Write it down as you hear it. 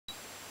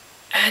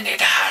And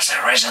it has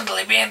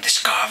recently been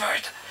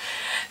discovered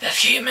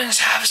that humans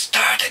have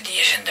started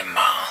using the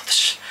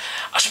mouths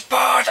as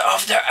part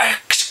of their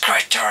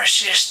excretory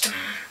system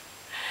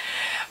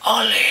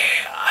only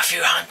a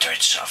few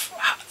hundreds of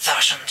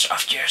thousands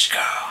of years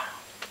ago.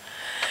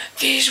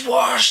 This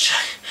was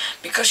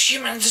because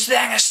humans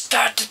then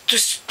started to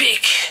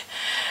speak,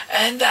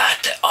 and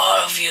that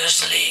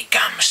obviously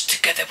comes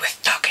together with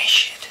talking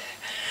shit.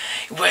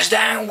 It was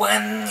then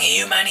when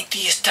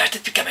humanity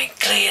started becoming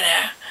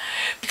cleaner,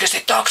 because they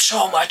talked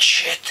so much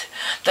shit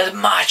that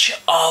much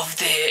of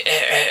the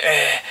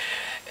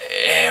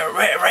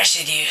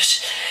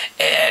residues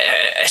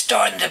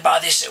stored in the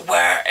bodies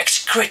were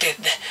excreted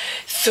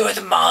through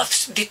the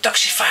mouths,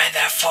 detoxifying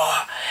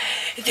therefore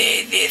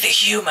the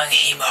human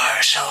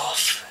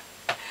herself.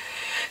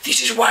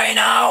 This is why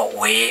now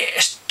we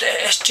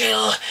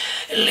still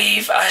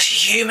live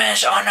as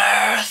humans on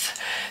Earth,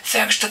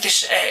 thanks to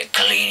this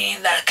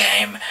cleaning that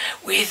came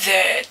with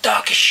the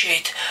talking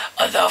shit.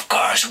 Although of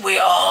course we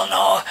all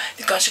know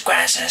the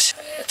consequences.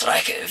 It's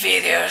like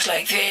videos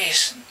like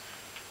this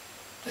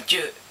that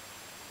you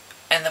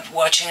end up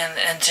watching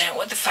and saying,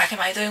 what the fuck am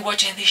I doing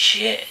watching this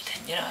shit?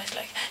 You know, it's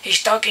like,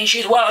 he's talking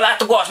shit. Well,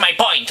 that was my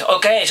point,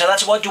 okay? So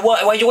that's what you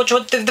watch, why you watch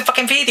the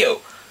fucking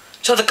video.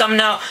 So don't come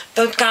now,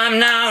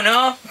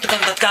 no?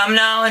 Don't come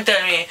now and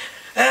tell me,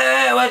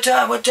 hey, what's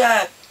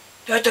up?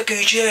 You're talking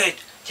shit.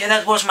 Yeah,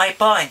 that was my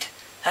point.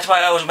 That's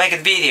why I was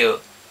making video.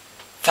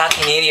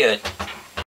 Fucking idiot.